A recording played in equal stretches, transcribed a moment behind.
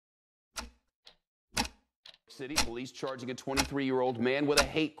City police charging a 23-year-old man with a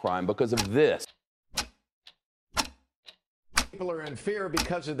hate crime because of this. People are in fear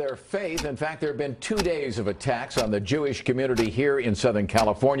because of their faith. In fact, there have been 2 days of attacks on the Jewish community here in Southern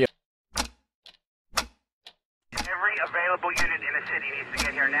California. Every available unit in the city needs to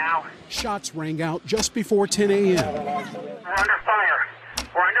get here now. Shots rang out just before 10 a.m. We're under fire.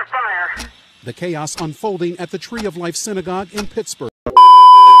 We're under fire. The chaos unfolding at the Tree of Life Synagogue in Pittsburgh.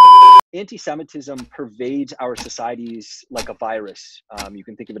 Anti-Semitism pervades our societies like a virus. You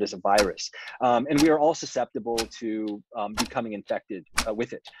can think of it as a virus. And we are all susceptible to becoming infected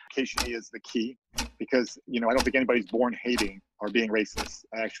with it. Education is the key because, I don't think anybody's born hating or being racist.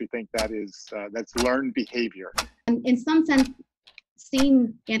 I actually think that's learned behavior. In some sense,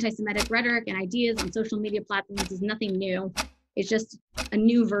 seeing anti-Semitic rhetoric and ideas on social media platforms is nothing new. It's just a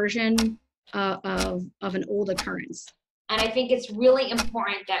new version of an old occurrence. And I think it's really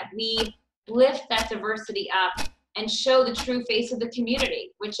important that we lift that diversity up and show the true face of the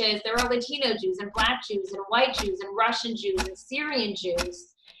community, which is there are Latino Jews and Black Jews and white Jews and Russian Jews and Syrian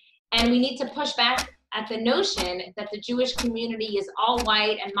Jews. And we need to push back at the notion that the Jewish community is all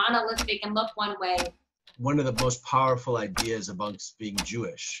white and monolithic and look one way. One of the most powerful ideas amongst being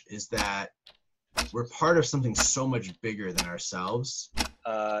Jewish is that we're part of something so much bigger than ourselves.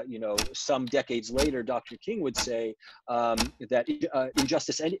 Some decades later, Dr. King would say that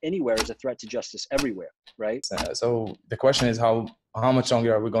injustice anywhere is a threat to justice everywhere, right? So the question is how much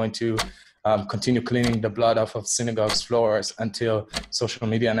longer are we going to continue cleaning the blood off of synagogues' floors until social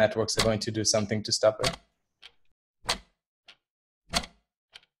media networks are going to do something to stop it?